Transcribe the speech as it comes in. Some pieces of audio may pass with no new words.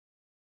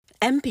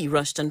MP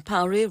Rushton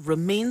Paray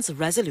remains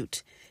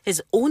resolute.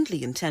 His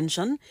only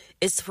intention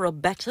is for a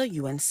better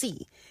UNC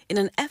in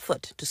an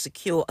effort to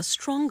secure a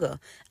stronger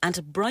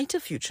and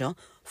brighter future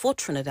for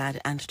Trinidad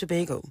and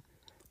Tobago.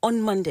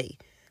 On Monday,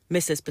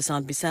 Mrs.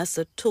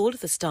 Persad-Bissessar told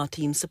the Star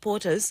team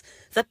supporters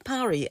that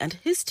Paray and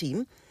his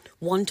team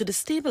want to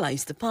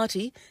destabilize the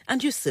party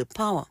and usurp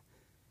power.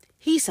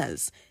 He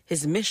says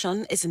his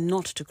mission is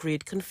not to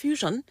create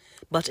confusion,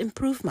 but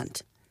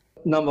improvement.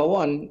 Number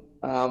one,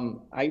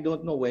 I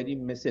don't know where the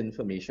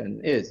misinformation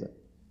is.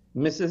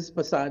 Mrs.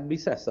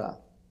 Persad-Bissessar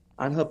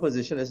and her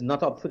position is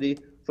not up for the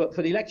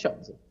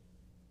elections.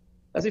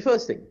 That's the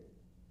first thing.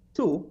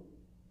 Two,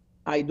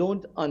 I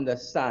don't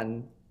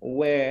understand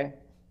where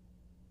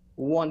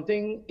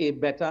wanting a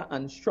better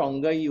and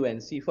stronger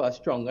UNC for a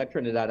stronger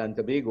Trinidad and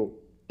Tobago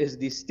is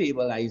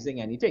destabilizing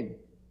anything.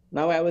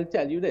 Now I will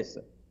tell you this.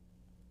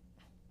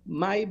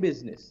 My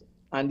business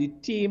and the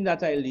team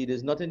that I lead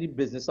is not in the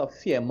business of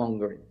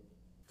fear-mongering.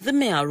 The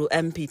Mearu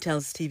MP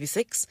tells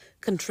TV6,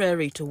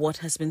 contrary to what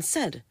has been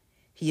said,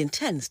 he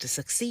intends to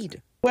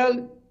succeed.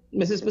 Well,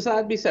 Mrs.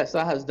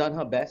 Persad-Bissessar has done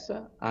her best,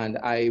 and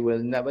I will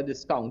never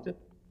discount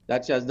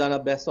that she has done her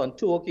best on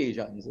 2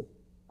 occasions.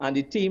 And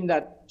the team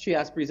that she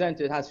has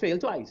presented has failed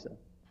twice.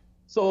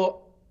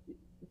 So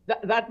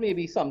that may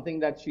be something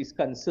that she's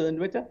concerned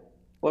with.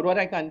 But what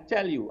I can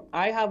tell you,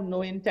 I have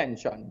no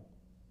intention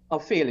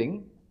of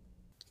failing.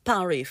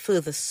 Paray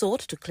further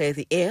sought to clear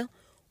the air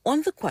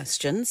on the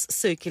questions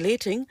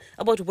circulating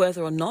about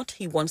whether or not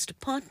he wants to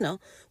partner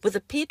with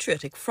the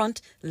patriotic front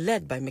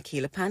led by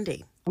Michaela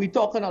Pandey. We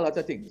talk on a lot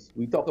of things.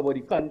 We talk about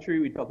the country,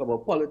 we talk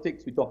about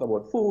politics, we talk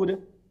about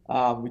food,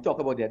 we talk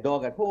about their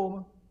dog at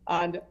home.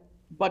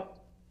 But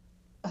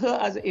her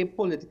as a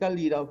political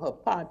leader of her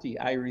party,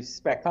 I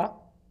respect her.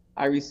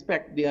 I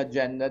respect the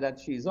agenda that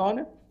she's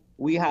on.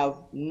 We have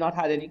not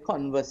had any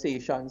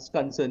conversations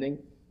concerning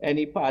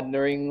any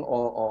partnering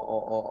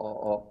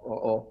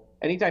or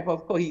any type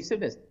of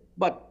cohesiveness.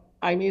 But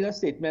I made a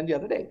statement the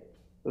other day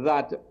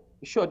that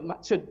should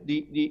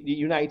the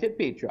United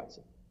Patriots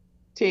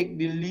take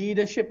the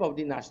leadership of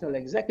the national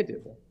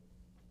executive,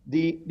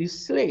 the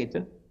Slate,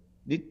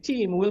 the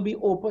team will be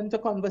open to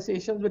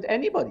conversations with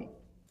anybody.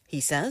 He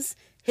says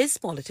his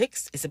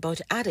politics is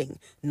about adding,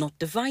 not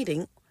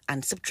dividing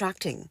and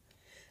subtracting.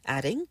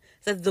 Adding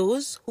that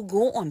those who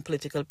go on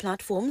political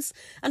platforms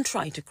and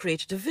try to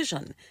create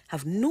division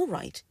have no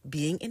right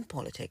being in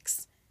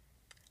politics.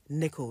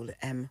 Nicole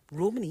M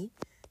Romany,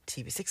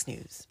 TV6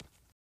 News.